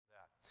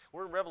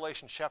We're in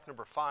Revelation chapter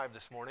number 5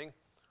 this morning.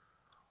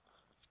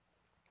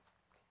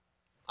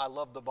 I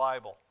love the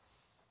Bible.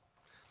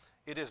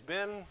 It has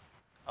been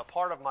a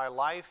part of my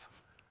life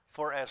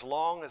for as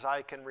long as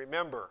I can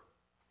remember.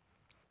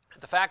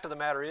 The fact of the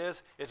matter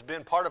is, it's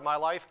been part of my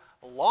life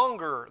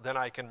longer than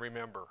I can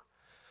remember.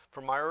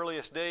 From my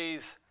earliest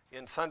days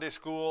in Sunday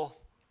school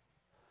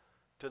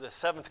to the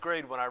 7th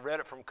grade when I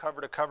read it from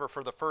cover to cover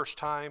for the first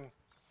time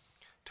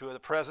to the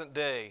present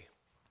day,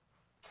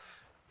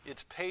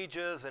 its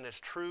pages and its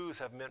truths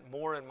have meant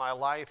more in my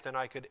life than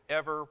I could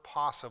ever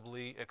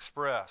possibly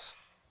express.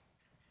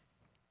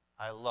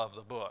 I love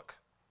the book.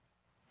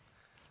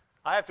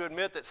 I have to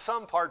admit that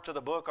some parts of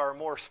the book are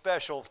more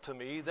special to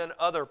me than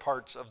other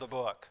parts of the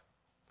book.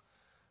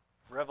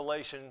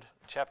 Revelation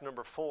chapter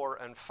number 4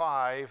 and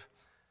 5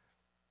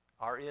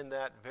 are in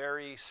that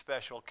very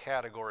special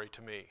category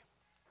to me.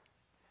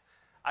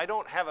 I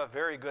don't have a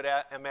very good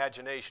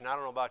imagination. I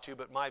don't know about you,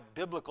 but my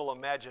biblical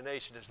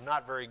imagination is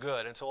not very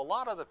good. And so a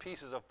lot of the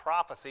pieces of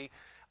prophecy,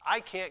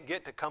 I can't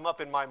get to come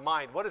up in my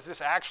mind. What does this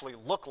actually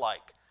look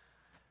like?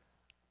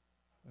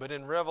 But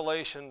in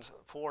Revelations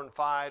 4 and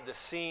 5, the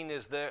scene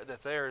is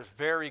there is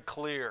very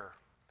clear.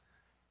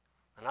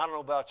 And I don't know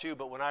about you,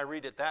 but when I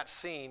read it, that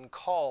scene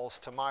calls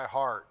to my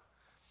heart.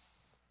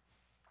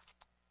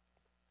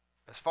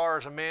 As far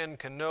as a man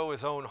can know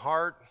his own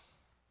heart,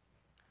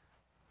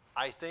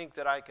 I think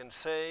that I can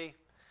say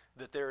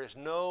that there is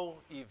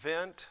no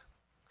event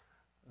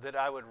that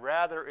I would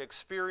rather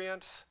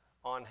experience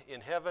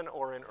in heaven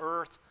or in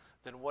earth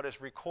than what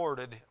is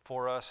recorded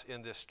for us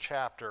in this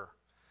chapter.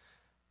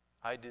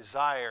 I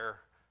desire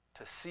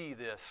to see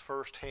this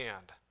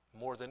firsthand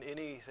more than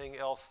anything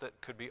else that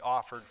could be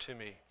offered to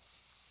me.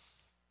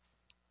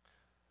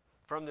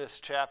 From this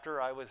chapter,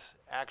 I was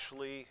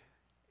actually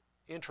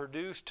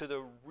introduced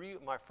to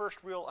my first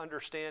real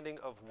understanding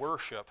of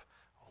worship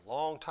a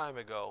long time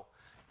ago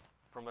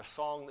from a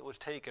song that was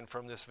taken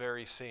from this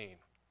very scene.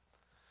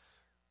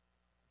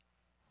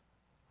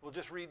 We'll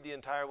just read the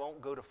entire,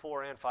 won't go to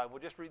 4 and 5,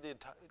 we'll just read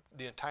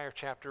the entire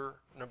chapter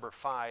number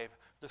 5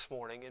 this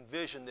morning.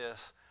 Envision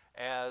this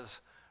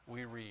as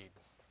we read.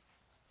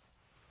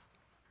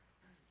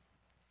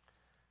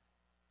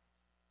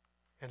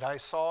 And I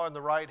saw in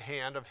the right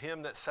hand of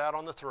him that sat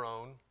on the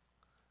throne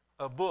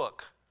a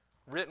book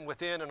written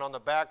within and on the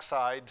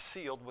backside,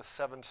 sealed with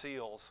 7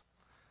 seals.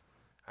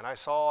 And I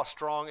saw a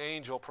strong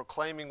angel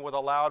proclaiming with a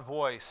loud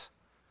voice,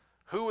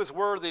 "Who is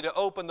worthy to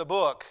open the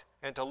book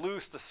and to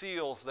loose the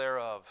seals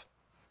thereof?"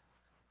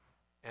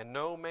 And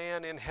no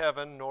man in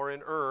heaven nor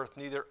in earth,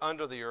 neither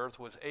under the earth,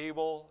 was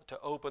able to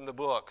open the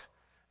book,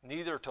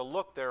 neither to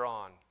look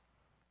thereon.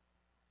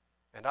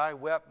 And I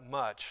wept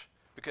much,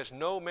 because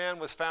no man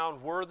was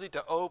found worthy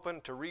to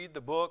open, to read the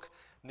book,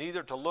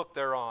 neither to look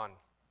thereon.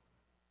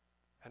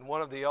 And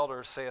one of the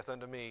elders saith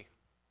unto me,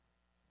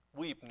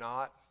 "Weep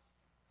not.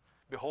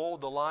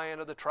 Behold, the Lion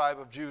of the tribe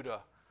of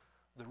Judah,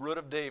 the Root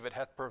of David,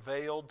 hath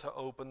prevailed to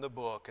open the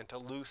book and to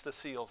loose the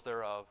seals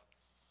thereof."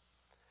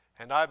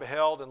 And I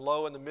beheld, and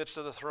lo, in the midst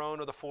of the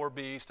throne of the 4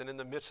 beasts, and in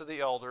the midst of the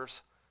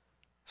elders,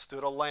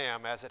 stood a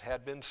lamb as it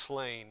had been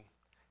slain,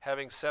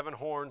 having 7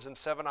 horns and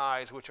 7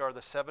 eyes, which are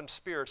the 7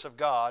 spirits of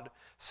God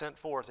sent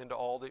forth into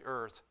all the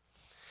earth.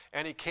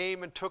 And he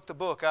came and took the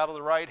book out of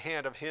the right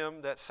hand of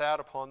him that sat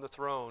upon the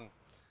throne.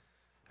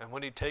 And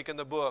when he'd taken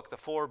the book, the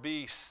 4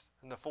 beasts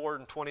and the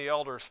 24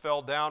 elders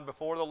fell down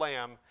before the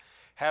Lamb,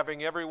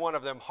 having every one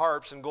of them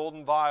harps and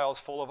golden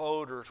vials full of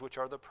odors, which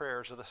are the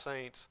prayers of the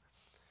saints.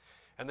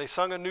 And they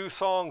sung a new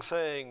song,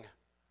 saying,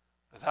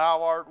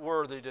 "Thou art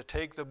worthy to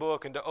take the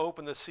book and to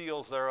open the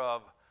seals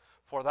thereof.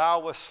 For thou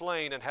wast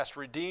slain and hast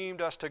redeemed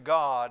us to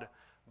God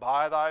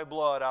by thy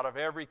blood out of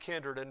every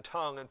kindred and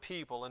tongue and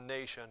people and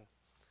nation,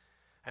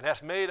 and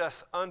hast made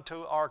us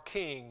unto our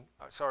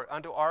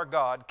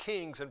God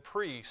kings and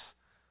priests,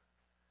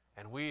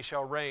 and we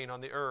shall reign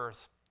on the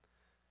earth."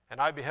 And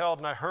I beheld,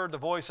 and I heard the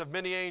voice of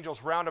many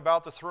angels round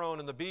about the throne,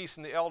 and the beasts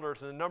and the elders,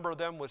 and the number of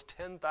them was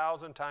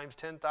 10,000 times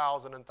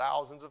 10,000 and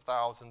thousands of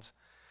thousands,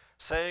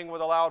 saying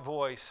with a loud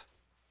voice,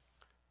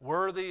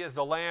 "Worthy is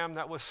the Lamb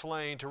that was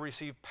slain to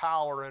receive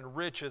power and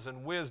riches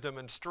and wisdom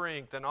and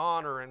strength and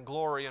honor and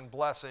glory and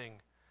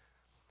blessing."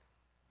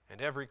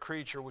 And every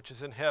creature which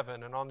is in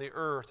heaven and on the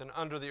earth and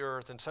under the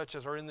earth, and such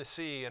as are in the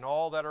sea, and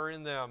all that are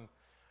in them,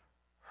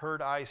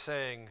 heard I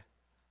saying,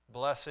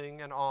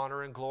 "Blessing and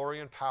honor and glory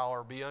and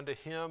power be unto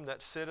him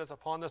that sitteth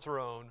upon the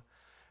throne,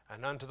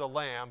 and unto the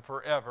Lamb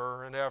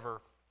forever and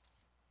ever."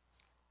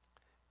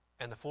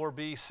 And the 4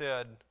 beasts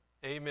said,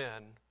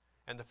 "Amen."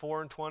 And the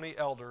 24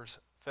 elders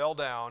fell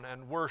down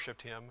and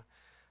worshipped him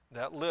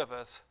that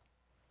liveth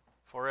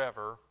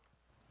forever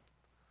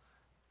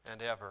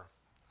and ever.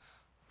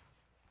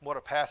 What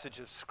a passage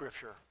of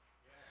Scripture.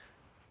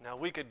 Now,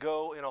 we could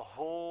go in a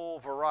whole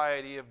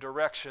variety of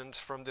directions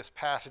from this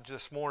passage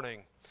this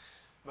morning.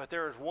 But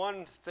there is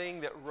one thing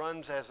that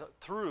runs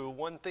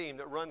one theme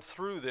that runs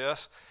through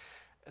this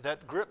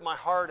that gripped my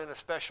heart in a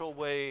special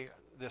way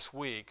this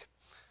week.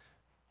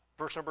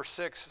 Verse number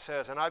 6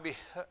 says,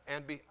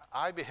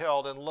 I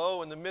beheld, and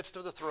lo, in the midst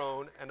of the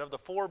throne and of the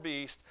four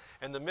beasts,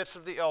 and the midst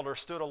of the elders,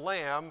 stood a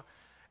lamb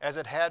as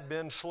it had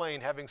been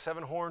slain, having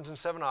 7 horns and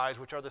 7 eyes,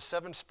 which are the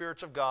 7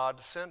 spirits of God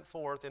sent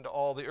forth into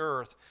all the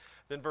earth.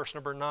 Then verse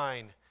number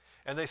 9,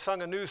 and they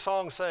sung a new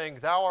song, saying,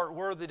 Thou art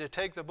worthy to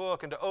take the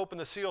book and to open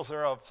the seals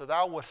thereof, for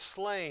thou wast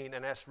slain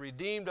and hast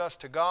redeemed us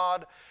to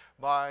God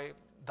by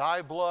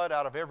thy blood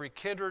out of every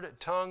kindred,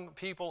 tongue,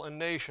 people, and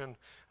nation.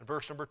 And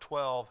verse number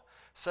 12,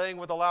 saying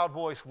with a loud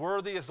voice,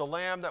 Worthy is the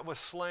Lamb that was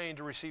slain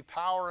to receive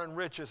power and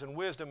riches and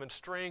wisdom and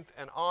strength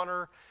and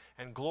honor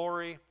and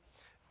glory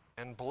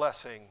and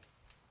blessing.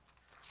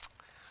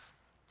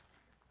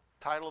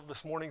 Title of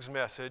this morning's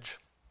message,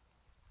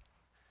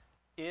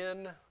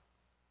 In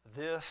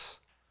This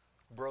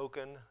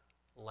Broken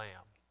Lamb.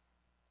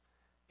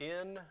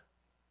 In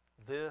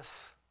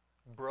this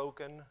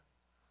broken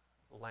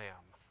lamb.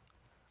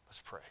 Let's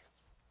pray.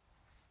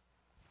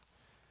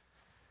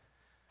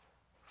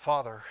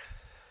 Father,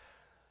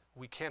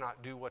 we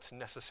cannot do what's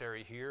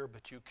necessary here,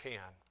 but you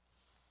can.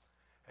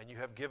 And you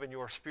have given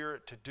your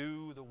Spirit to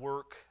do the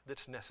work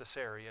that's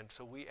necessary. And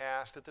so we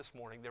ask that this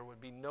morning there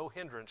would be no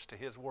hindrance to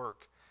his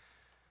work,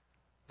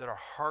 that our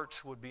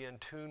hearts would be in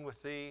tune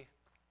with thee,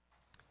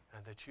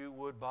 and that you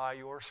would, by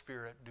your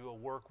Spirit, do a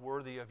work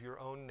worthy of your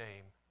own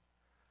name.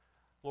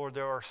 Lord,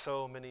 there are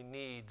so many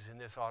needs in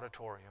this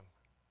auditorium.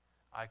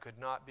 I could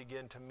not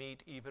begin to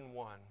meet even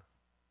one,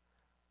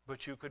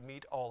 but you could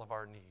meet all of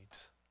our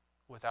needs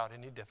without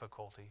any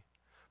difficulty.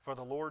 For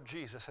the Lord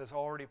Jesus has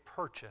already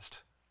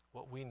purchased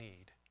what we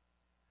need.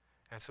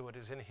 And so it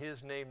is in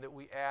his name that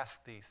we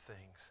ask these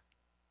things,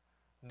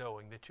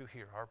 knowing that you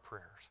hear our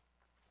prayers.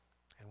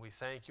 And we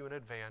thank you in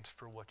advance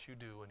for what you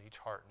do in each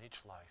heart and each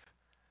life.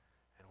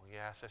 And we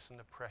ask this in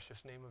the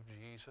precious name of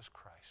Jesus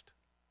Christ.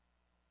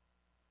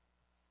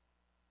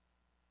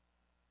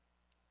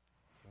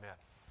 Amen.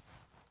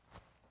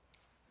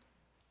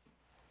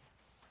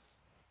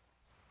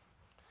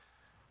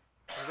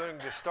 I'm going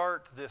to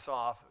start this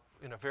off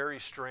in a very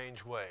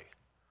strange way.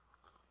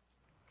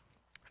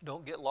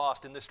 Don't get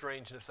lost in the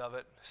strangeness of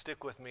it.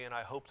 Stick with me, and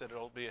I hope that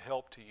it'll be a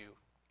help to you.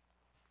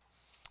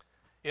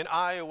 In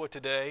Iowa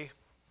today,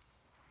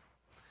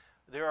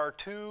 there are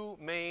 2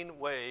 main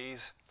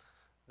ways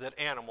that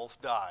animals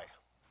die.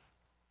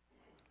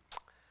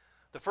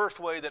 The first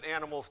way that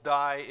animals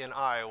die in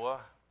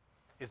Iowa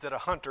is that a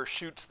hunter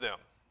shoots them.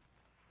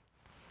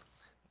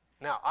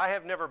 Now, I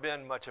have never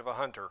been much of a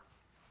hunter.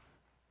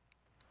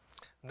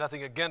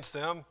 Nothing against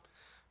them,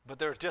 but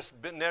there's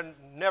just been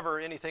never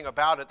anything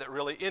about it that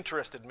really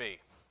interested me.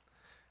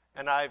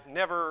 And I've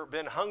never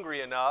been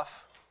hungry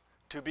enough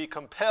to be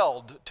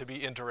compelled to be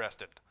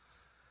interested.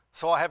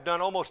 So I have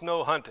done almost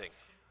no hunting.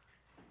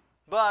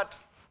 But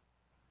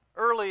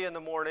early in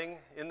the morning,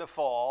 in the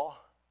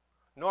fall,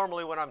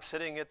 normally when I'm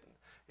sitting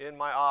in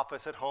my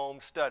office at home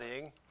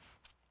studying,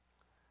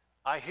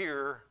 I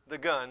hear the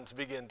guns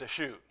begin to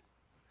shoot.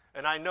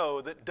 And I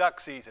know that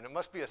duck season, it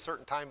must be a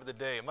certain time of the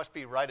day. It must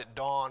be right at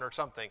dawn or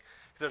something.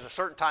 There's a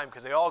certain time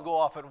because they all go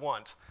off at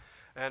once.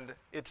 And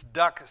it's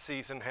duck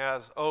season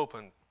has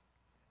opened.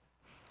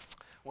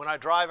 When I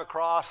drive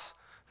across,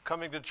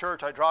 coming to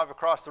church, I drive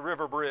across the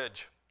river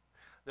bridge.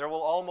 There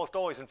will almost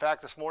always, in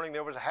fact, this morning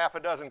there was a half a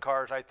dozen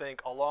cars, I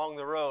think, along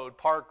the road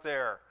parked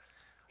there.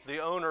 The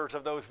owners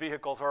of those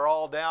vehicles are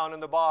all down in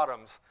the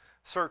bottoms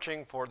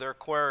searching for their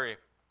quarry.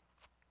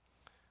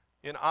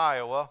 In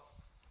Iowa,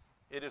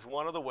 it is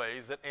one of the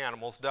ways that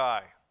animals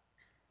die.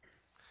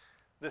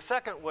 The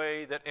second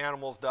way that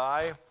animals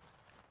die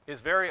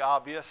is very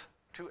obvious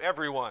to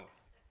everyone.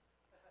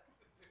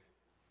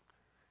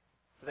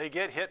 They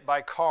get hit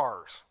by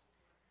cars.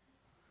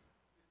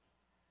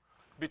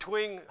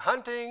 Between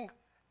hunting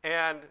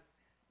and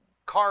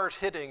cars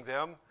hitting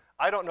them,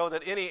 I don't know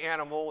that any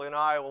animal in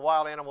Iowa,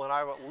 wild animal in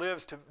Iowa,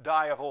 lives to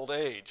die of old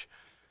age.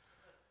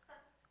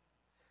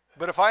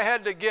 But if I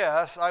had to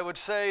guess, I would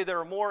say there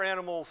are more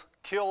animals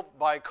killed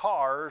by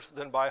cars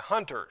than by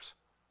hunters.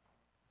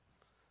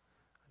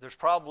 There's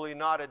probably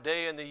not a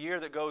day in the year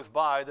that goes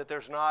by that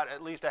there's not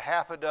at least a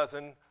half a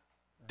dozen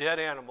dead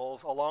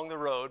animals along the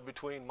road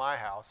between my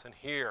house and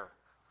here.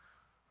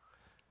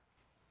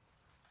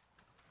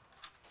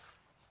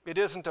 It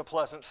isn't a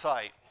pleasant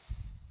sight.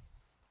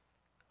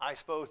 I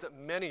suppose that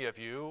many of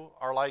you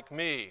are like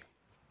me.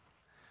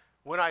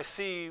 When I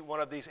see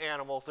one of these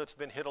animals that's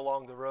been hit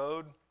along the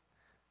road,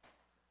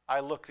 I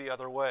look the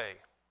other way.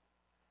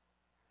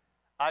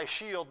 I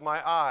shield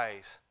my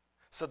eyes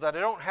so that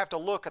I don't have to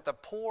look at the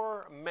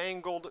poor,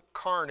 mangled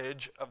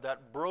carnage of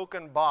that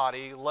broken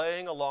body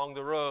laying along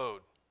the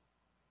road.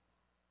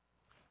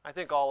 I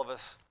think all of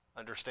us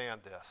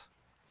understand this.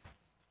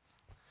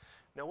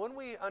 Now, when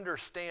we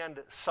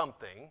understand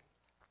something,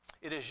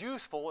 it is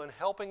useful in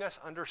helping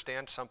us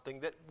understand something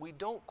that we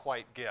don't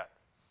quite get.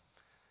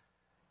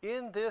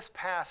 In this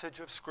passage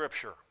of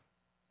Scripture,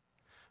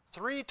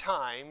 3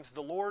 times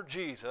the Lord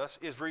Jesus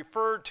is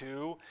referred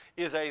to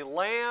as a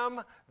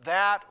lamb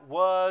that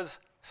was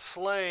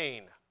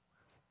slain,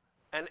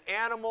 an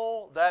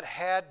animal that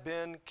had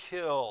been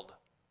killed.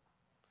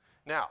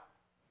 Now,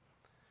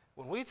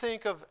 When we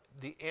think of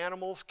the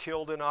animals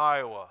killed in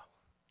Iowa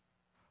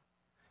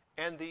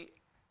and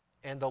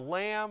the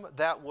lamb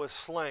that was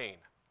slain,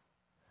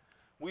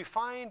 we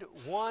find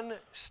one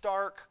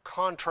stark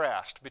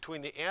contrast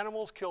between the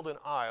animals killed in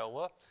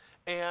Iowa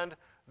and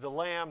the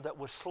lamb that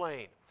was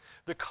slain.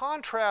 The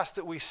contrast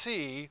that we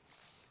see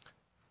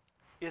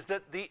is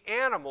that the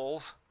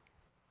animals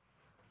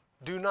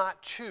do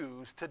not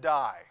choose to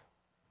die.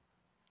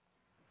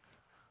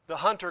 The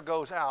hunter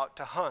goes out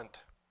to hunt,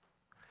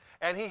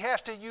 and he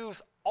has to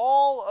use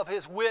all of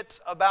his wits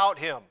about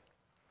him.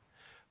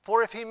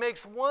 For if he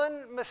makes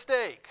one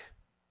mistake,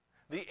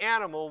 the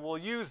animal will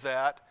use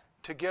that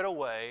to get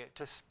away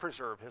to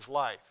preserve his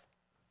life.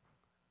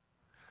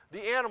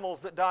 The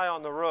animals that die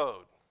on the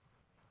road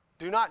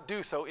do not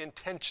do so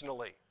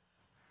intentionally.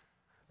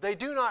 They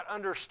do not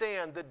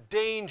understand the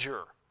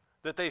danger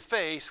that they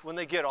face when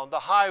they get on the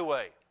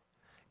highway.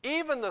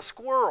 Even the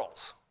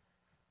squirrels,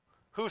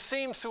 who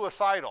seem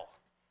suicidal,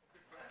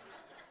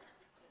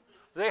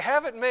 they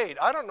have it made.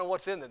 I don't know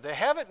what's in them. They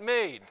have it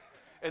made.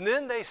 And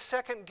then they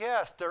second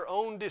guess their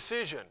own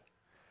decision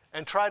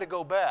and try to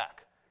go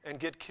back and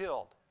get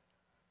killed.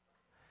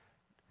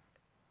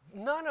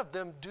 None of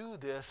them do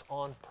this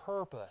on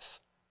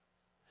purpose.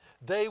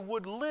 They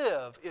would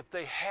live if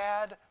they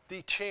had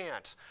the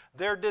chance.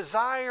 Their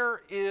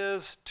desire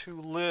is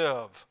to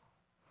live.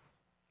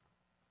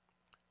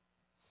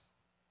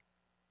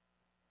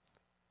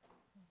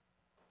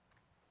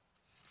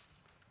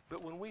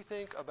 But when we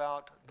think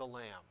about the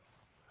Lamb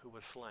who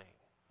was slain,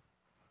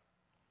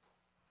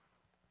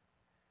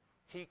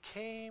 he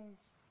came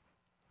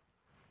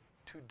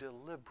to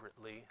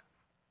deliberately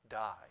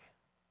die.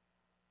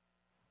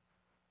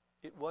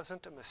 It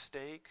wasn't a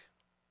mistake.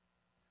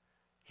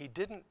 He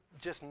didn't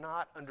just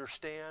not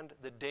understand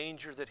the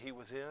danger that he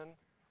was in.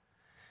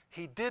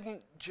 He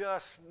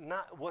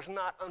was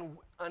not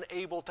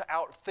unable to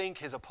outthink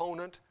his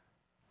opponent.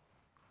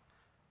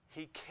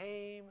 He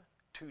came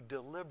to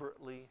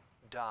deliberately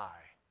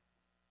die.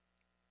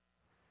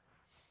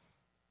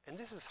 And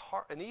this is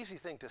an easy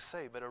thing to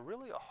say, but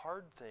really a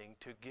hard thing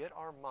to get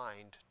our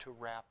mind to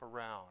wrap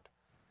around.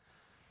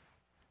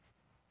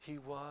 He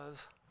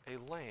was a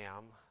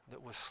lamb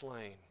that was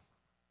slain.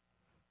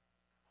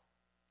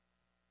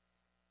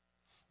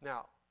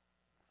 Now,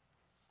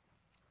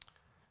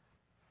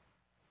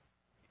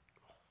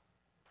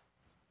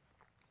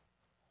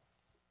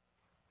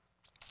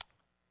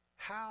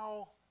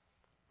 how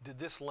did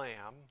this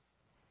lamb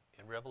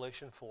in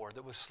Revelation 4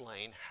 that was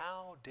slain,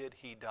 how did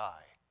he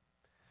die?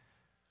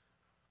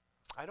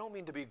 I don't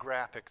mean to be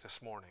graphic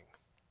this morning,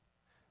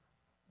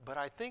 but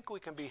I think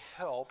we can be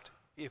helped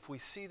if we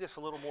see this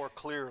a little more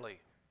clearly.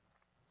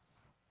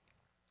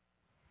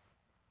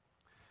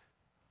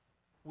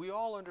 We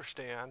all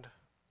understand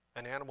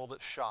an animal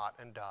that's shot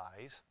and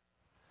dies,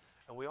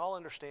 and we all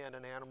understand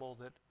an animal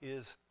that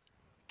is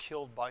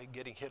killed by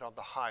getting hit on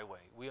the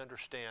highway. We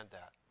understand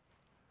that.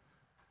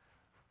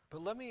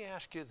 But let me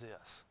ask you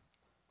this.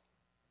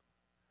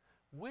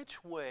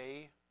 Which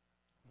way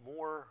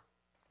more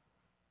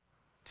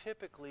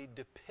typically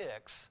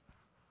depicts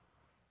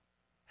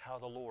how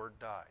the Lord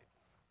died?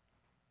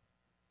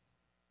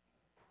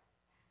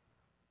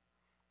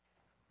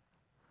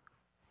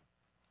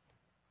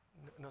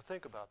 Now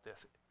think about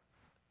this.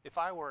 If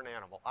I were an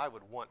animal, I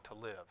would want to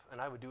live, and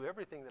I would do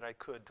everything that I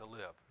could to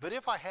live. But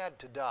if I had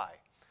to die,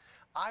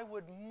 I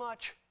would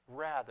much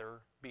rather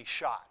be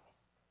shot.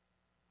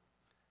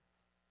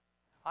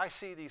 I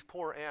see these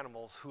poor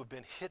animals who have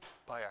been hit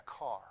by a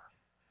car,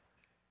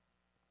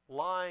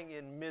 lying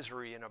in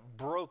misery in a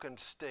broken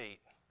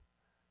state,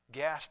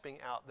 gasping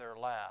out their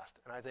last.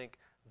 And I think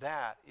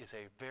that is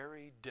a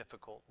very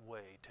difficult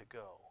way to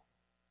go,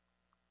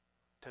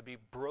 to be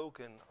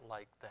broken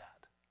like that.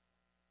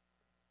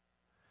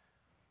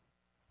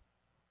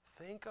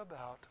 Think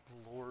about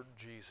the Lord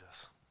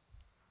Jesus.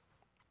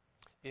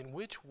 In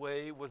which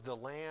way was the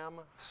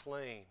lamb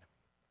slain?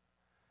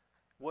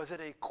 Was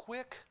it a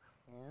quick,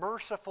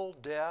 merciful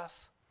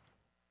death,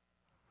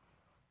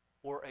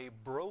 or a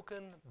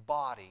broken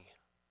body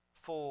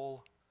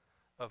full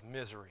of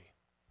misery?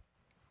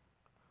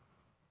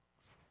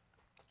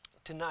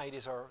 Tonight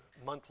is our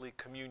monthly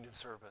communion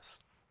service.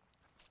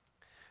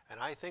 And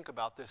I think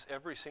about this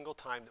every single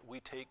time that we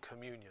take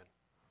communion.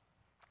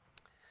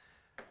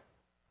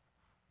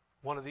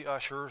 One of the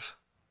ushers,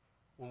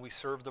 when we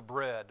serve the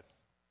bread,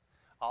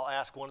 I'll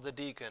ask one of the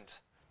deacons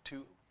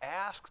to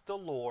ask the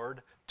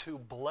Lord to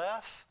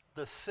bless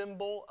the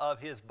symbol of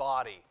his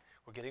body.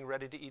 We're getting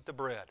ready to eat the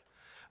bread.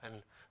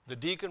 And the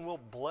deacon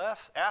will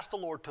ask the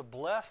Lord to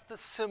bless the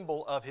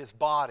symbol of his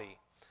body.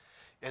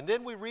 And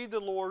then we read the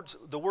words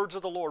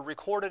of the Lord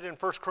recorded in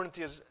 1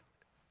 Corinthians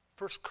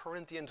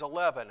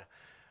 11.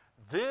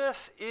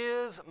 This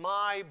is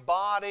my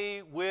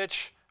body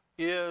which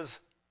is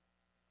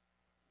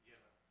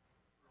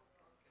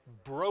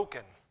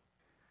broken.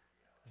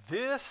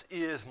 This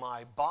is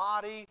my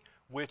body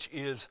which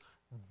is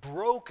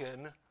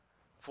broken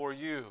for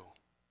you.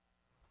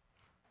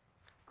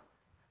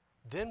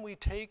 Then we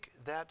take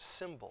that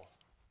symbol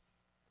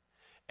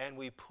and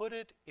we put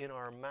it in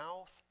our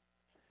mouth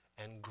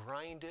and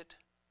grind it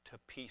to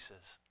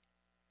pieces.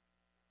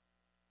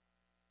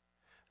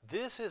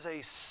 This is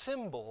a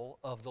symbol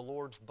of the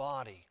Lord's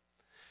body.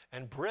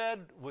 And bread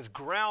was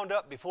ground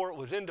up before it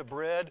was into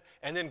bread,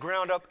 and then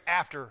ground up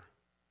after.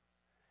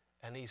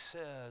 And he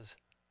says,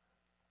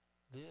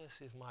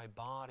 this is my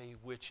body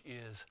which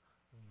is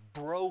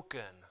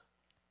broken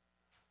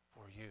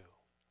for you.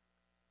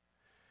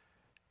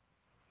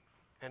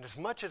 And as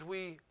much as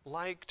we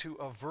like to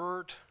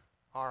avert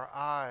our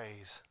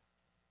eyes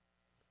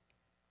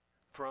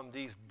from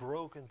these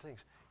broken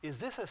things, is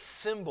this a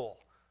symbol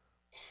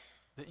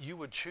that you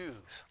would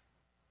choose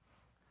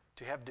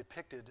to have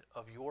depicted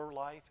of your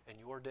life and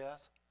your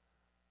death?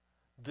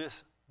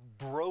 This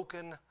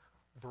broken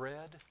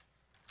bread?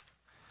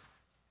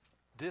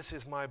 This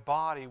is my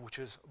body which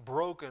is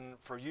broken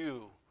for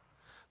you.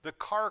 The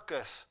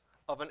carcass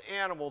of an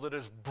animal that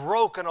is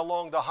broken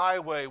along the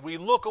highway. We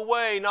look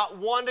away, not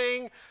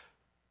wanting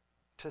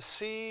to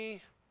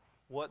see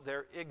what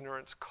their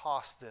ignorance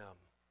cost them.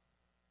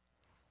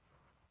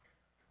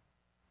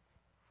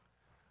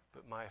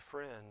 But my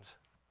friends,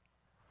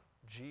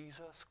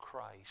 Jesus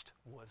Christ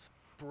was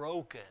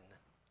broken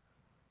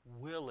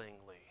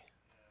willingly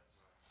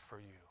for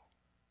you.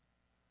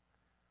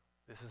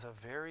 This is a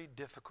very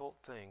difficult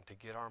thing to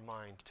get our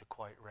mind to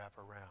quite wrap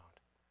around.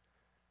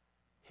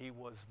 He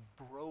was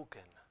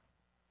broken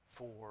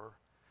for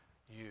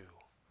you.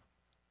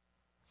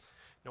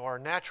 Now, our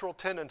natural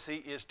tendency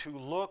is to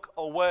look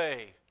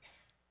away,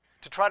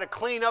 to try to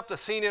clean up the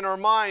scene in our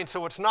mind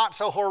so it's not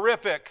so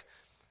horrific.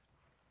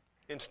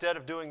 Instead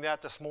of doing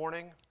that this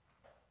morning,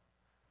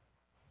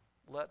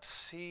 let's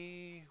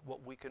see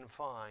what we can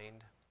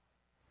find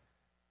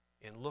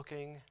in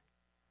looking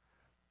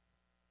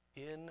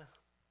in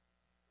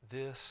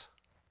this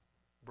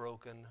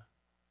broken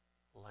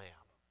lamb.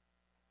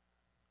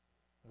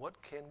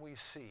 What can we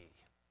see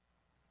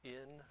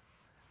in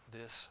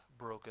this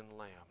broken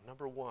lamb?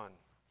 Number one,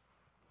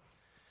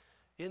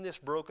 in this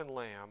broken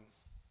lamb,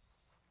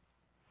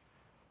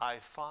 I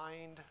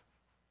find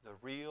the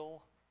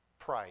real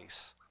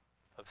price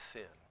of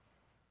sin.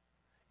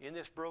 In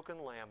this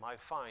broken lamb, I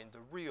find the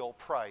real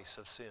price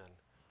of sin.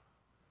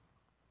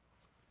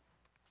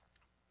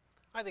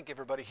 I think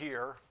everybody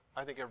here,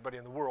 I think everybody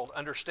in the world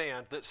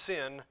understands that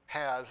sin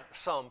has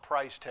some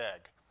price tag.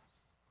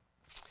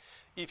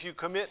 If you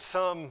commit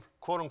some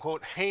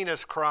quote-unquote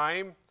heinous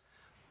crime,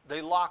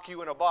 they lock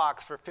you in a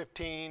box for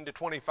 15 to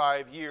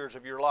 25 years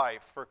of your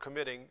life for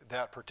committing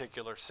that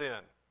particular sin.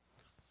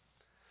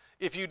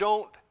 If you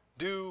don't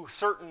do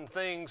certain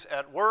things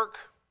at work,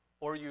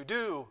 or you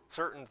do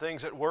certain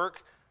things at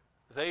work,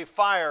 they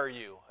fire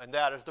you, and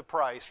that is the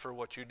price for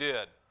what you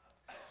did.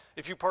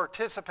 If you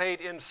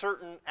participate in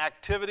certain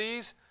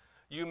activities,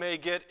 you may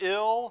get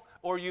ill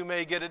or you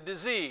may get a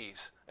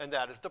disease, and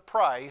that is the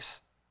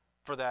price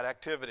for that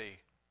activity,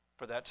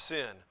 for that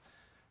sin.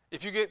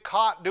 If you get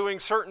caught doing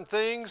certain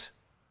things,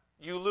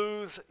 you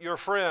lose your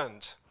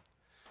friends.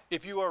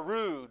 If you are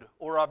rude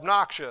or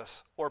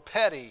obnoxious or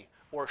petty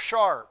or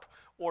sharp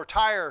or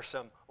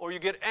tiresome or you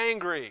get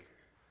angry,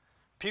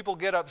 people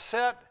get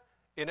upset,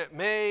 and it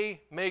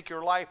may make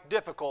your life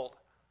difficult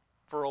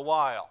for a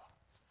while.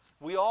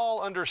 We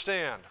all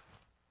understand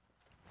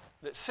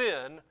that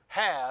sin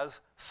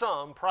has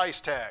some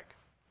price tag.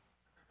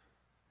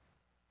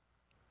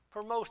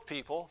 For most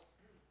people,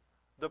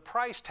 the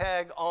price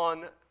tag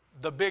on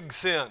the big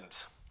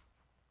sins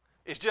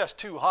is just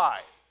too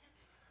high.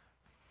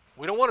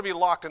 We don't want to be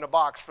locked in a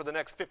box for the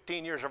next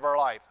 15 years of our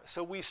life,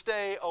 so we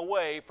stay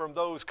away from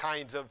those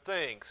kinds of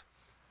things.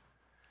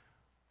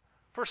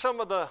 For some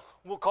of the,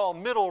 we'll call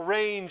middle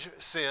range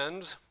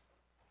sins,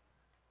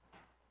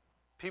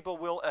 people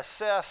will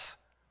assess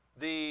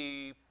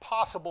the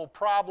possible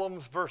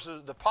problems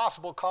versus the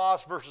possible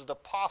cost versus the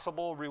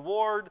possible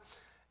reward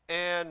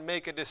and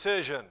make a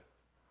decision.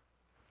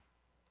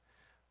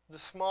 The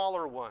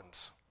smaller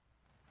ones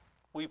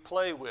we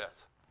play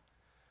with,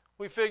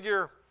 we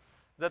figure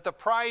that the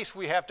price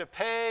we have to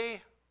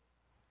pay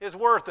is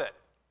worth it.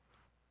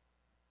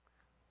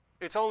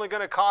 It's only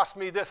going to cost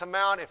me this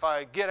amount. If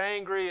I get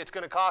angry, it's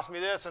going to cost me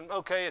this, and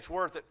okay, it's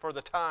worth it for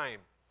the time.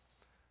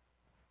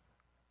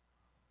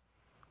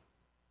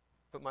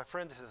 But my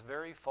friend, this is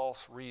very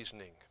false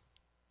reasoning.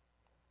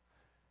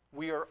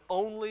 We are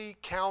only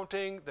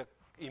counting the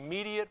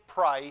immediate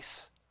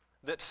price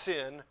that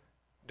sin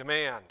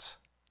demands.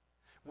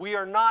 We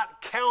are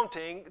not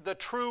counting the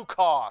true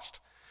cost.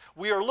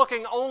 We are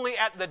looking only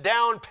at the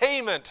down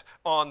payment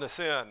on the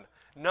sin,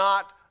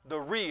 not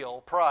the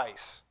real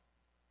price.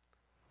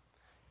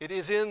 It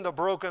is in the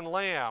broken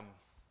lamb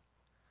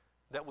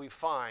that we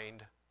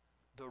find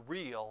the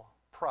real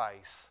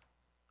price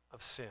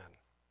of sin.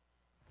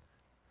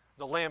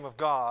 The Lamb of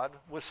God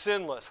was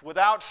sinless,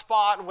 without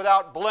spot and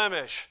without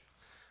blemish.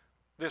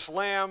 This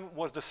lamb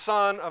was the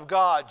Son of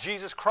God.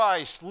 Jesus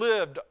Christ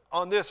lived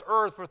on this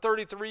earth for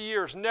 33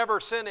 years, never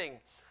sinning.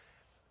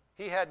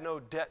 He had no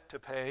debt to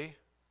pay.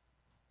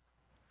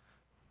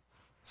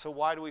 So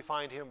why do we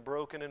find him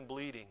broken and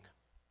bleeding?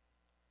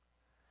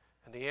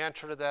 And the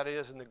answer to that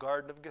is, in the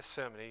Garden of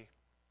Gethsemane,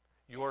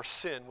 Your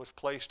sin was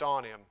placed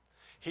on him.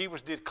 He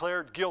was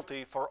declared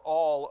guilty for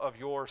all of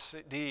your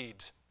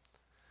deeds.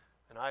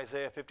 And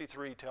Isaiah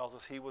 53 tells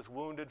us he was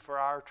wounded for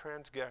our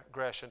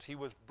transgressions. He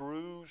was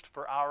bruised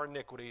for our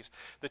iniquities.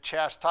 The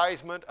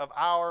chastisement of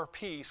our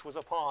peace was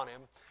upon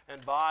him,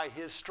 and by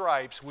his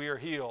stripes we are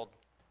healed.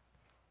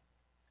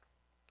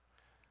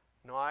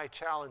 Now I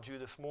challenge you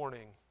this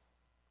morning.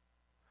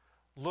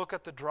 Look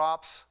at the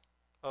drops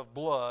of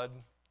blood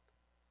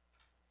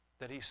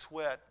that he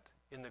sweat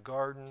in the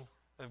Garden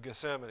of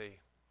Gethsemane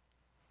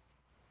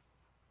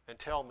and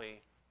tell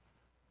me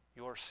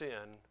your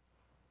sin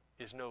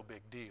is no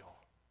big deal.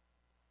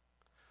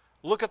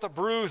 Look at the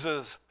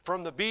bruises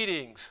from the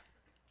beatings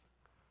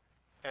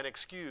and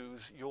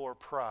excuse your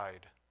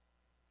pride.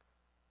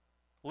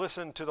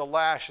 Listen to the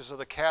lashes of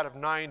the cat of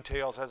nine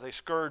tails as they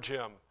scourge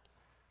him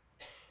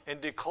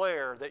and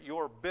declare that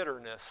your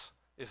bitterness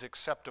is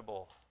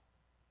acceptable.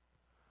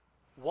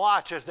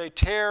 Watch as they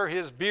tear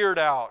his beard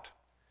out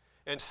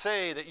and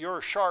say that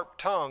your sharp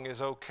tongue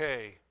is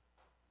okay.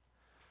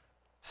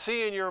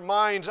 See in your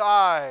mind's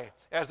eye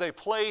as they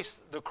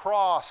place the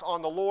cross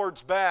on the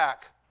Lord's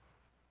back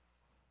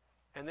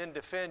and then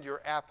defend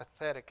your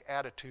apathetic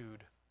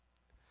attitude.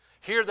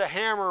 Hear the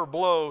hammer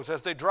blows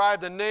as they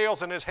drive the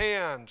nails in his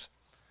hands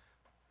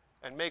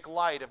and make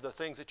light of the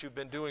things that you've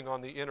been doing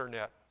on the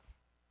internet.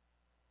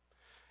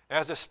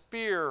 As the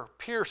spear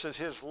pierces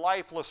his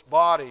lifeless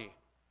body,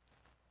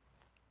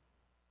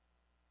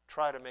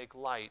 try to make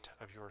light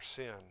of your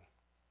sin.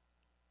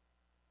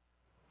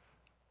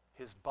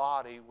 His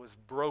body was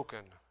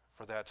broken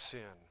for that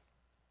sin.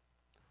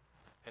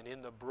 And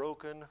in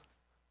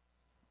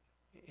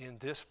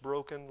this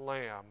broken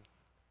lamb,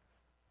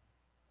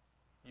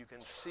 you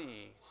can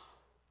see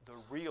the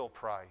real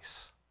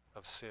price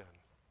of sin.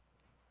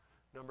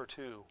 Number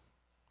two,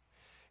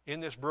 in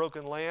this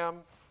broken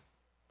lamb,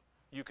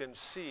 you can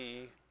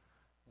see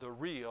the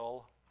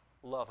real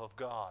love of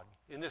God.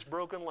 In this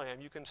broken lamb,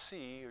 you can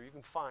see or you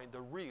can find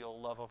the real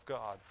love of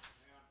God.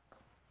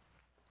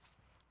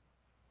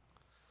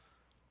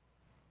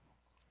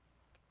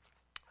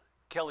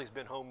 Kelly's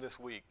been home this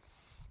week.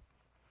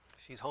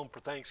 She's home for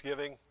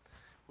Thanksgiving.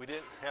 We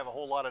didn't have a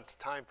whole lot of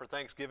time for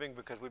Thanksgiving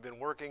because we've been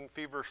working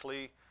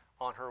feverishly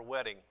on her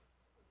wedding,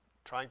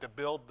 trying to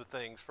build the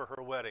things for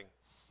her wedding.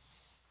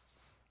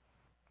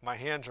 My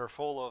hands are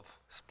full of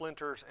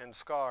splinters and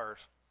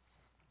scars.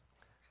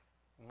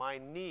 My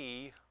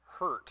knee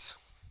hurts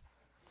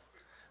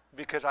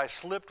because I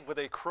slipped with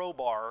a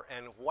crowbar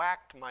and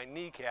whacked my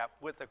kneecap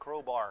with the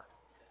crowbar.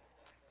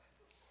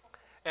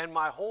 And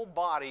my whole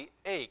body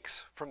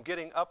aches from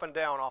getting up and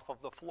down off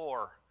of the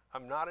floor.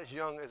 I'm not as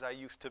young as I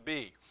used to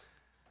be.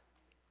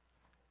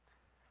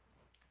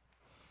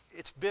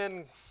 It's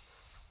been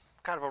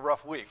kind of a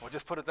rough week. We'll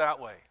just put it that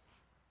way.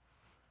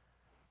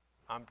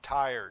 I'm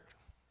tired.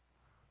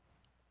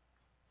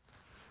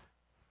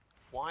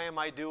 Why am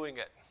I doing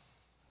it?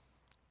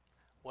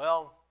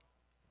 Well,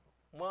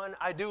 one,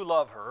 I do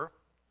love her.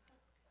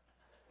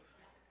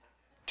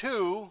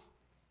 Two,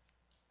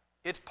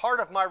 it's part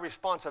of my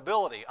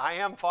responsibility. I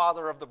am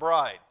father of the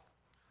bride.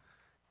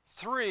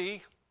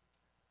 Three,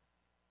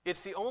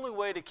 it's the only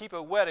way to keep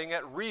a wedding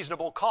at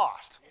reasonable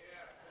cost.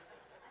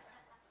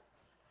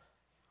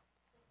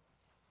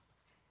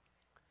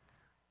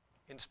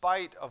 In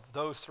spite of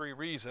those three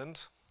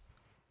reasons,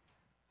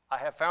 I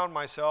have found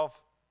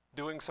myself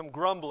doing some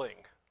grumbling.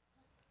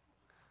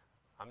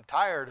 I'm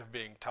tired of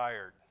being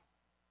tired.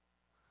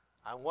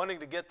 I'm wanting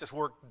to get this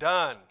work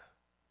done.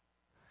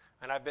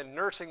 And I've been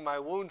nursing my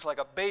wounds like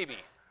a baby.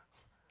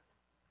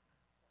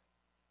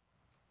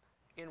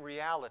 In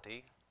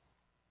reality,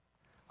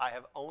 I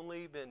have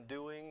only been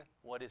doing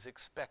what is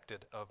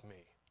expected of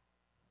me.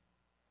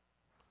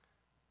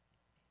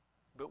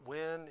 But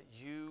when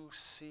you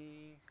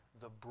see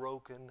the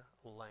broken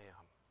lamb,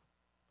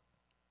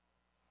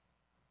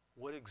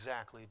 what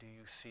exactly do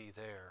you see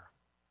there?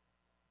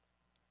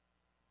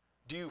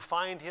 Do you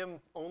find him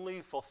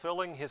only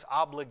fulfilling his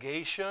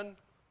obligation?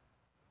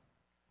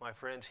 My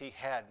friends, he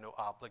had no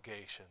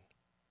obligation.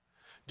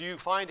 Do you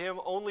find him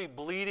only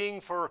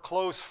bleeding for a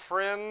close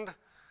friend?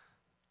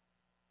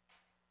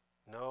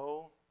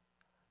 No.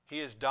 He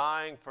is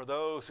dying for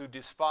those who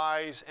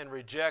despise and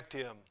reject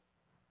him.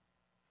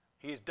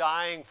 He is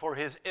dying for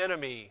his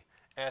enemy,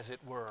 as it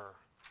were.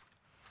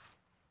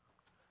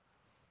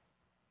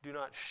 Do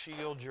not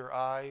shield your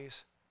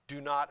eyes. Do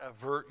not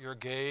avert your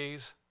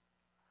gaze.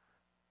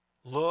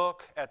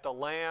 Look at the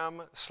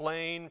Lamb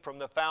slain from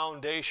the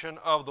foundation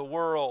of the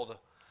world.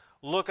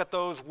 Look at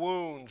those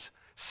wounds.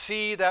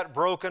 See that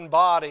broken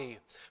body.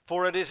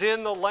 For it is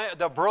in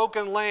the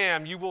broken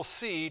Lamb you will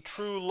see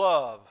true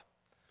love.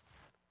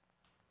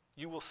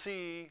 You will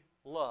see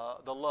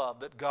the love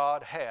that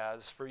God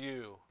has for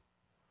you.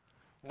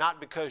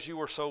 Not because you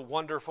were so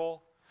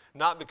wonderful,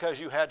 not because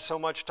you had so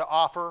much to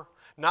offer,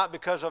 not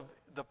because of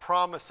the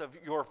promise of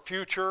your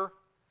future.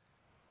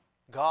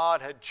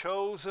 God had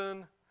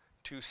chosen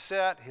to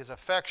set his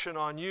affection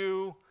on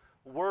you,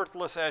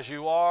 worthless as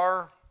you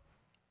are.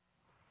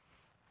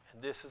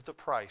 And this is the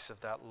price of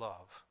that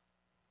love.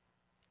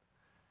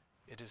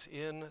 It is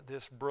in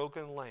this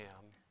broken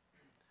lamb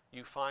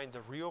you find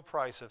the real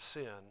price of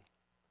sin,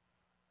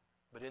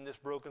 but in this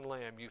broken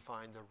lamb you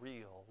find the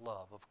real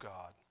love of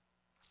God.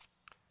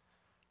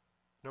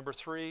 Number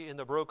 3, in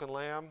the broken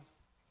lamb,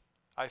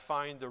 I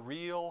find the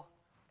real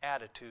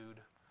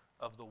attitude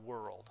of the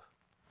world.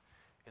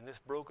 In this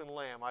broken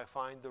lamb, I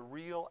find the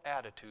real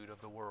attitude of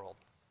the world.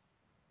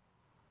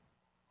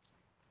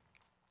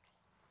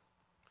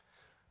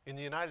 In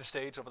the United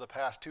States, over the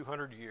past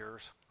 200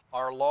 years,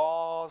 our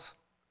laws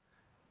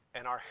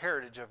and our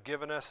heritage have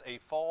given us a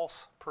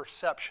false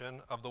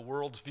perception of the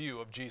world's view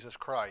of Jesus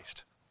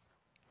Christ.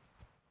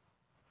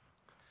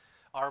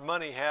 Our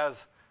money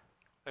has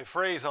a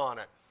phrase on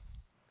it: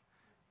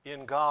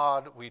 in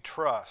God we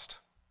trust.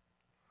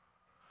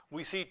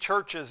 We see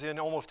churches in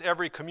almost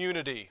every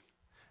community.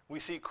 We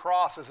see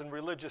crosses and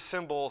religious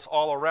symbols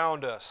all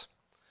around us.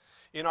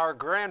 In our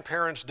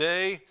grandparents'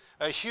 day,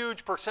 a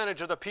huge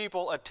percentage of the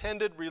people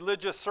attended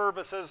religious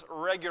services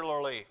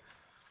regularly.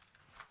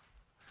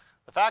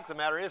 The fact of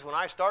the matter is, when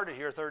I started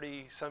here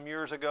 30-some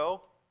years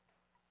ago,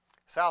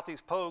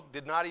 Southeast Polk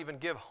did not even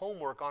give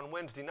homework on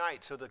Wednesday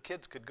night so the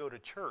kids could go to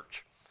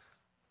church.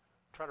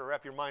 Try to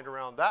wrap your mind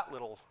around that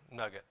little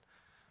nugget.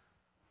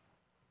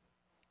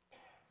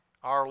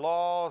 Our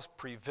laws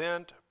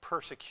prevent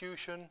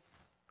persecution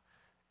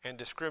and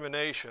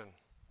discrimination.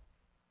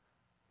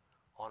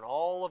 On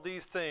all of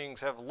these things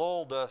have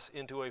lulled us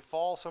into a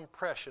false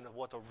impression of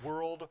what the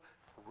world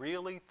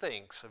really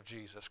thinks of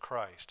Jesus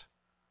Christ.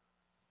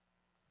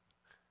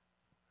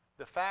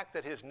 The fact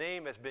that his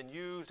name has been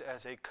used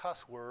as a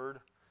cuss word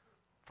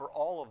for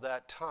all of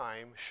that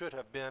time should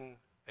have been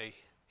a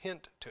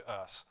hint to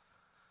us.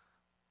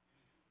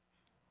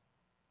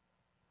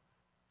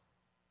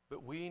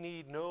 But we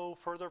need no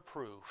further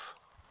proof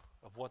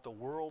of what the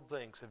world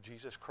thinks of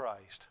Jesus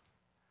Christ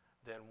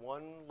than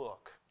one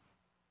look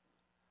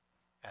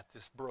at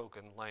this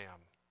broken lamb.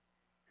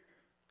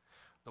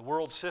 The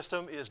world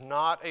system is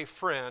not a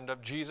friend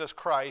of Jesus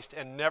Christ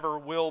and never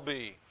will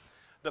be.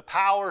 The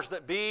powers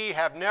that be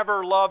have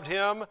never loved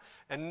him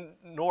and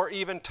nor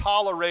even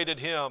tolerated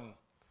him.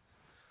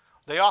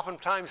 They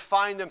oftentimes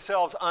find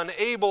themselves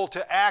unable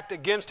to act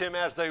against him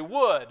as they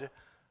would,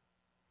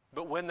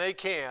 but when they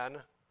can,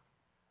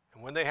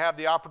 and when they have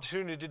the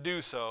opportunity to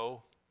do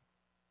so,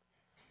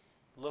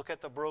 look at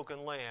the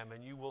broken lamb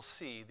and you will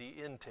see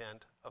the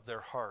intent of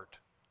their heart.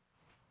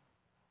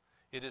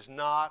 It is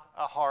not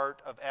a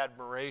heart of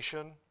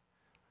admiration.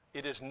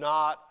 It is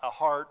not a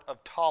heart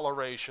of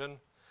toleration.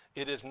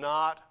 It is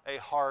not a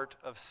heart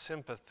of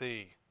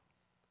sympathy.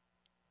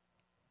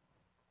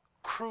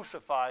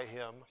 Crucify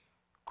him,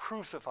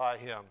 crucify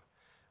him,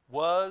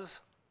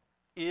 was,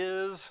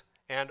 is,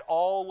 and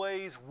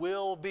always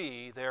will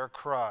be their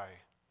cry.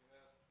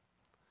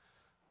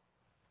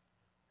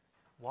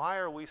 Why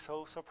are we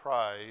so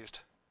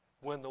surprised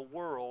when the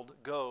world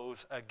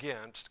goes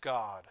against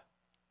God?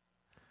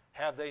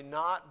 Have they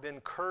not been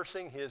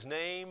cursing his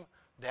name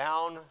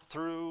down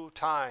through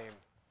time?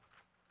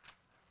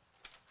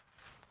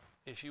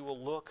 If you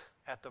will look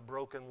at the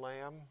broken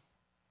lamb,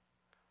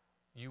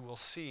 you will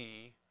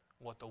see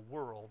what the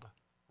world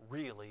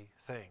really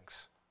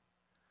thinks.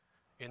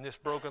 In this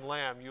broken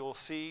lamb, you'll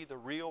see the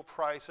real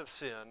price of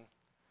sin.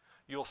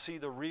 You'll see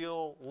the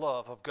real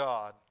love of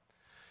God.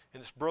 In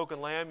this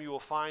broken lamb, you will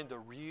find the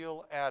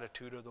real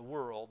attitude of the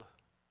world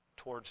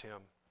towards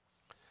him.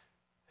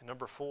 And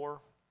number 4,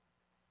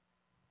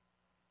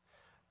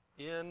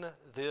 in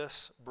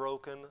this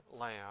broken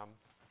lamb,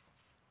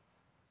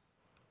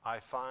 I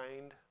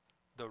find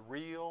the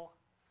real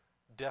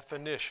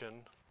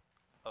definition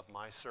of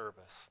my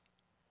service.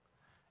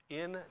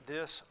 In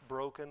this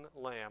broken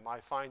lamb, I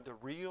find the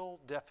real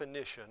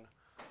definition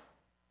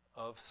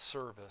of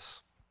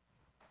service.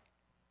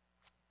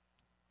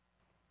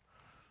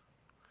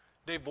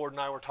 Dave Board and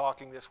I were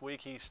talking this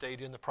week. He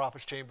stayed in the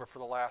prophet's chamber for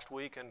the last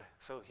week, and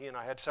so he and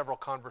I had several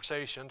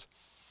conversations.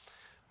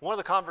 One of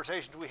the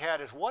conversations we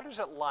had is, what is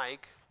it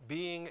like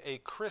being a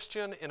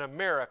Christian in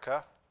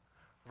America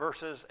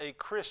versus a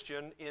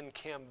Christian in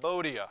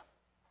Cambodia?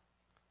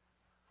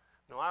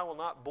 Now, I will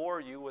not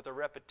bore you with a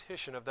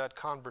repetition of that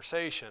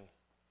conversation.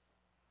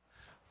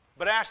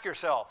 But ask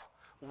yourself,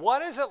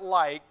 what is it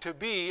like to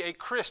be a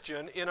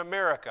Christian in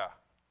America?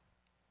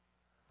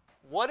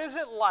 What is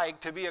it like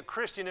to be a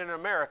Christian in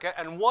America,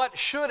 and what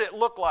should it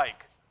look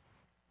like?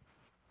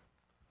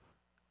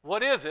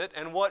 What is it,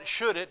 and what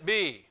should it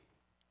be?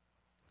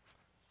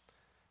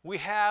 We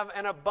have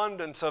an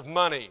abundance of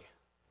money,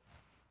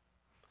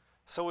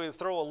 so we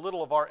throw a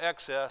little of our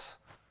excess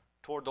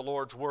toward the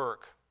Lord's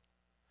work.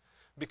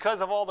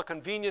 Because of all the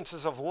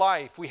conveniences of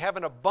life, we have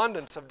an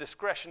abundance of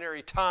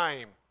discretionary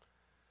time,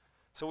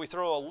 so we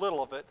throw a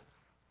little of it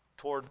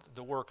toward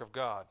the work of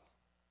God.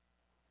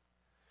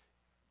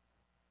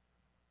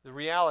 The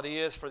reality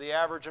is, for the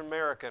average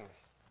American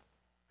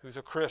who's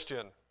a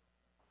Christian,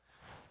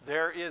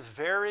 there is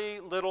very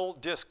little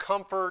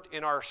discomfort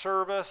in our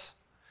service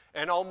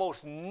and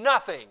almost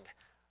nothing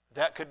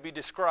that could be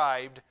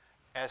described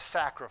as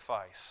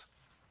sacrifice.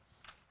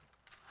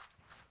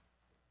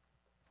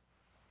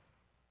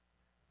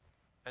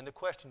 And the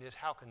question is,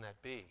 how can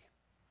that be?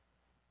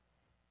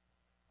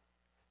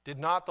 Did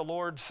not the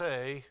Lord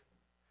say,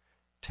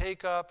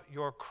 "Take up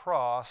your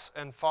cross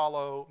and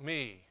follow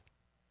me"?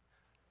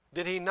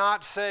 Did he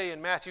not say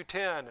in Matthew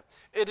 10,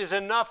 it is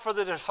enough for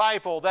the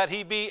disciple that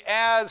he be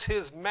as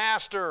his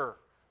master?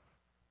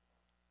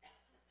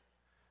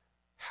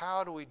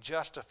 How do we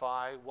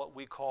justify what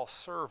we call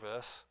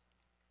service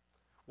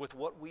with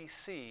what we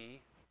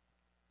see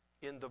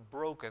in the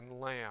broken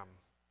lamb?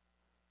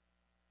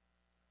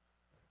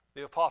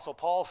 The Apostle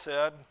Paul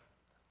said,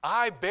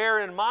 "I bear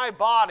in my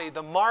body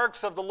the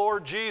marks of the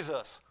Lord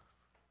Jesus."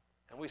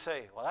 And we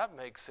say, well, that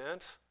makes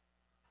sense.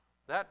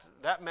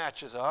 That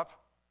matches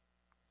up.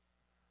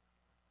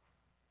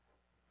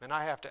 And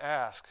I have to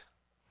ask,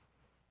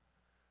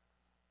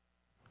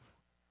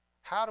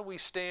 how do we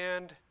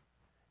stand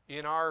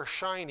in our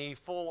shiny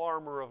full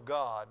armor of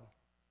God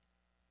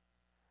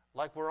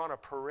like we're on a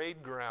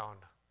parade ground,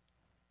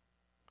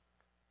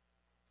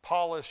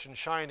 polished and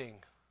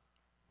shining?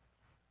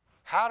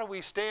 How do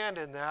we stand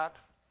in that?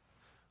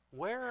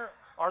 Where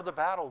are the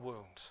battle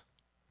wounds?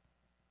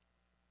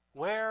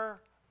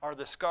 Where are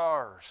the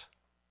scars?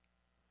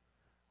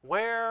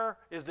 Where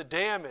is the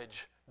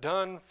damage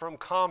done from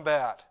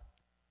combat?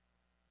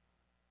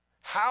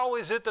 How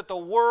is it that the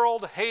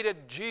world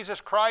hated Jesus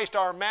Christ,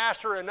 our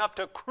Master, enough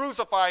to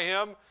crucify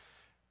him,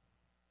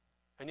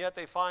 and yet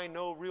they find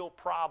no real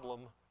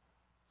problem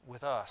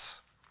with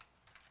us?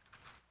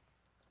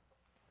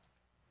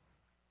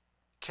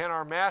 Can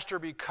our Master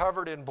be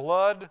covered in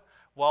blood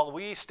while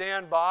we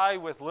stand by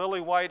with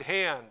lily-white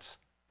hands?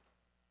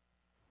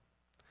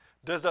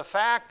 Does the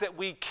fact that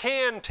we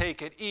can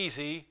take it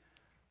easy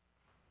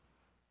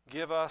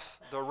give us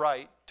the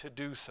right to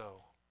do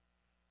so?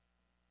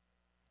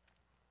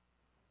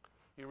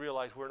 You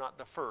realize we're not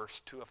the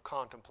first to have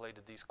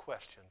contemplated these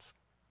questions.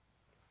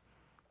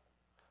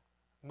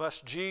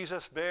 Must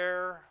Jesus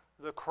bear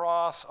the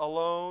cross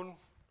alone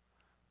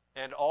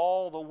and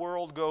all the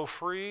world go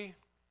free?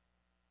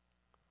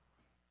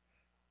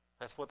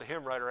 That's what the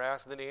hymn writer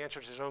asks, and then he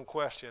answers his own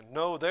question.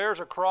 No, there's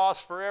a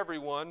cross for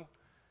everyone,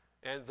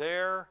 and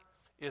there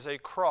is a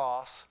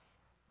cross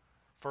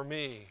for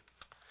me.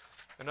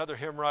 Another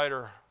hymn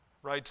writer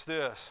writes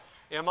this: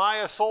 Am I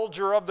a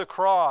soldier of the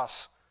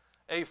cross,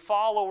 a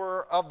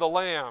follower of the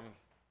Lamb?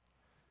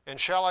 And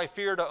shall I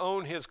fear to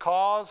own his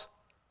cause,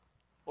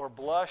 or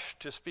blush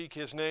to speak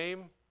his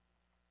name?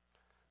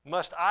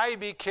 Must I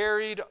be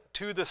carried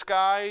to the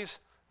skies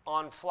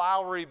on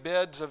flowery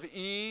beds of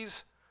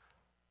ease,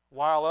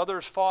 while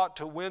others fought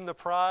to win the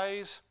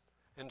prize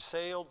and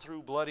sailed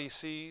through bloody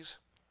seas?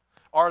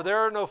 Are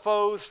there no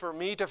foes for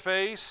me to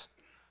face?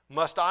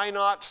 Must I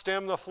not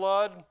stem the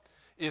flood?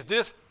 Is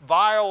this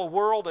vile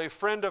world a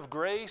friend of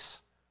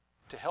grace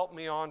to help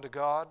me on to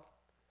God?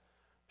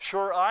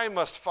 Sure, I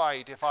must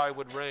fight if I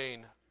would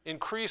reign.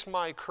 Increase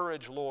my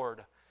courage,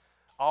 Lord.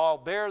 I'll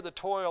bear the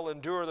toil,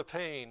 endure the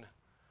pain,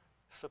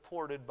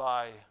 supported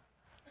by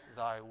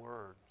thy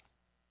word.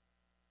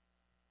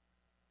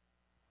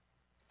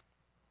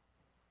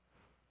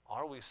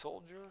 Are we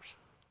soldiers?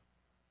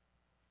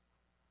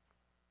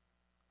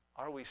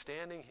 Are we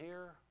standing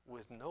here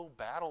with no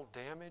battle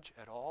damage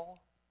at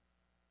all?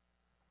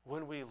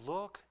 When we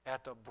look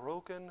at the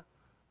broken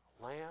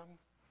lamb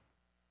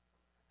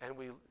and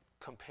we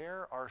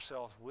compare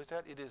ourselves with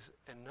that, it is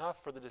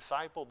enough for the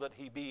disciple that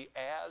he be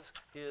as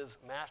his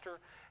master.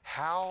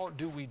 How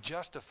do we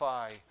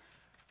justify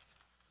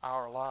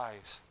our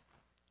lives?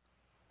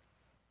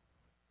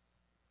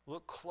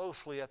 Look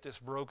closely at this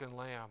broken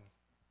lamb.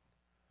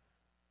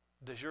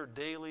 Does your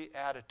daily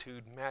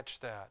attitude match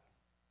that?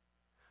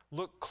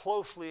 Look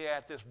closely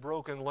at this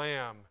broken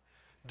lamb.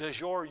 Does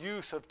your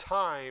use of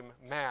time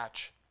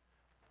match?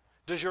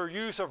 Does your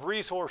use of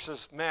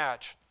resources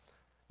match?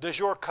 Does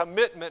your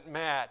commitment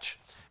match?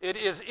 It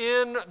is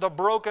in the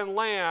broken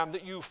lamb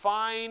that you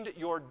find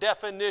your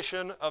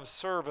definition of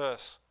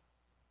service.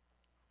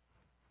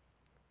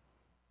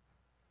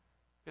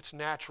 It's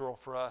natural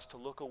for us to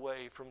look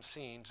away from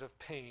scenes of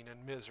pain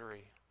and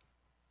misery.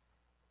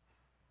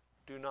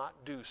 Do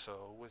not do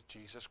so with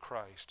Jesus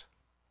Christ.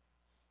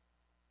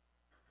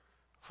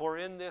 For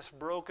in this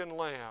broken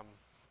lamb,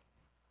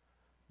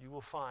 you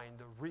will find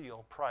the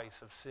real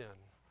price of sin.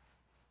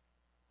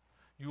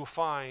 You will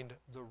find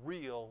the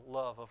real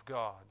love of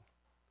God.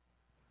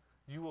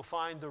 You will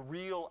find the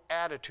real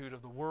attitude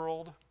of the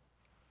world,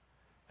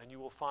 and you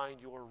will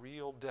find your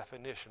real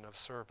definition of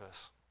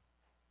service.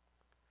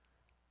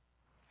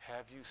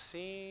 Have you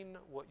seen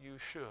what you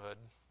should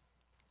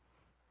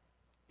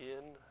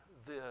in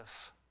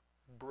this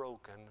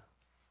broken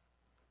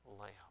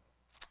lamb?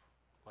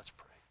 Let's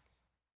pray.